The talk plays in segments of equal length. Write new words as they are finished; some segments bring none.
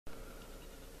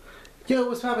Yo,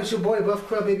 what's poppin'? It's your boy Buff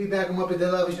Crud, baby, back. I'm up at the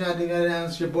levels. You know how to do that down.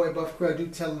 It's your boy Buff Crud. Do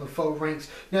tell them the 4 ranks.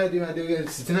 You know how to do it.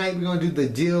 So tonight we're gonna do the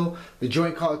deal, the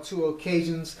joint called 2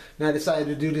 Occasions. And I decided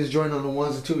to do this joint on the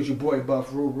 1s and 2s. It's your boy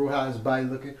Buff. Rule how his body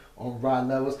looking on ride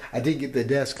levels. I did get the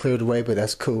desk cleared away, but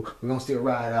that's cool. We're gonna still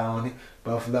ride out on it.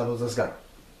 Buff levels, let's go.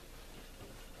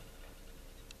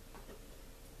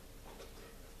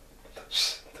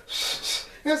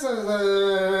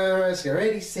 Let's get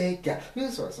ready, say, go.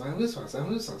 This one.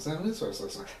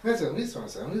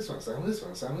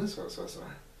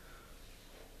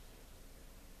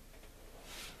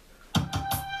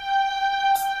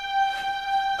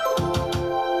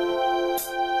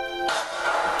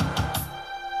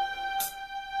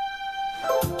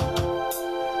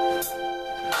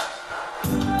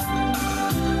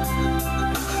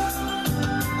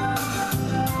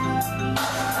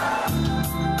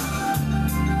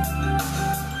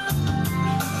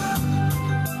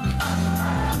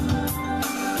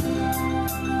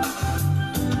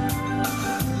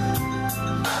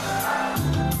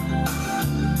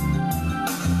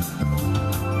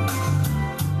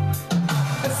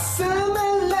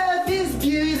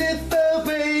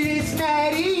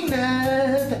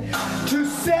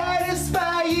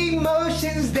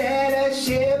 That I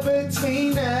share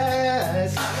between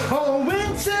us. Oh,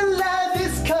 winter love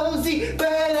is cozy, but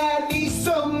I need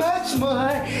so much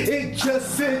more. It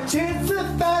just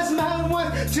intensifies my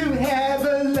want to have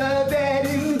a love that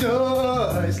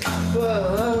endures.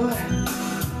 Whoa.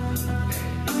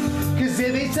 Cause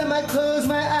every time I close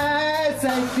my eyes,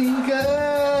 I think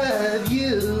of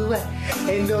you.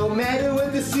 And no matter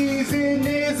what the season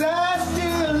is, I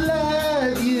still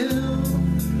love you.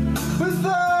 With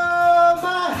all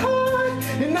my heart,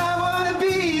 and I wanna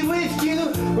be with you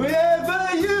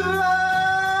wherever you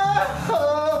are.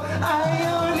 Oh, I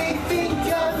only think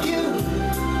of you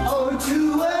on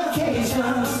 2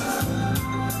 occasions.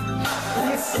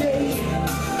 Let's day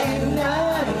and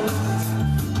night.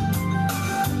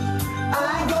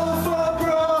 I go for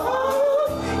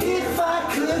broke if I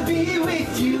could be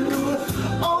with you.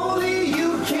 Only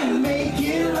you can make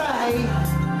it right.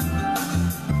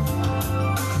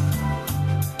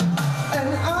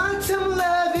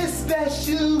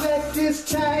 Special at this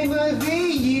time of the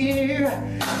year,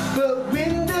 but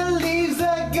when the leaves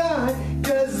are gone,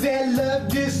 does that love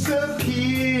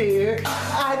disappear?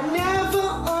 I'd never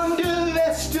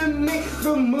underestimate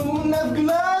the moon of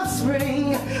glove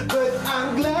spring, but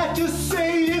I'm glad to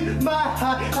say in my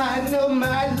heart I know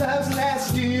my love's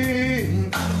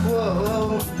lasting.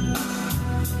 Whoa.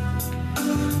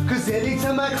 Cause every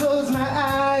time I close my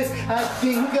eyes, I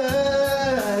think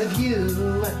of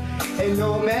you. And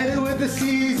no matter what the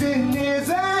season is,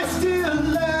 I still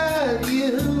love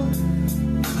you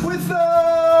with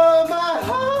all my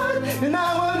heart. And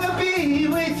I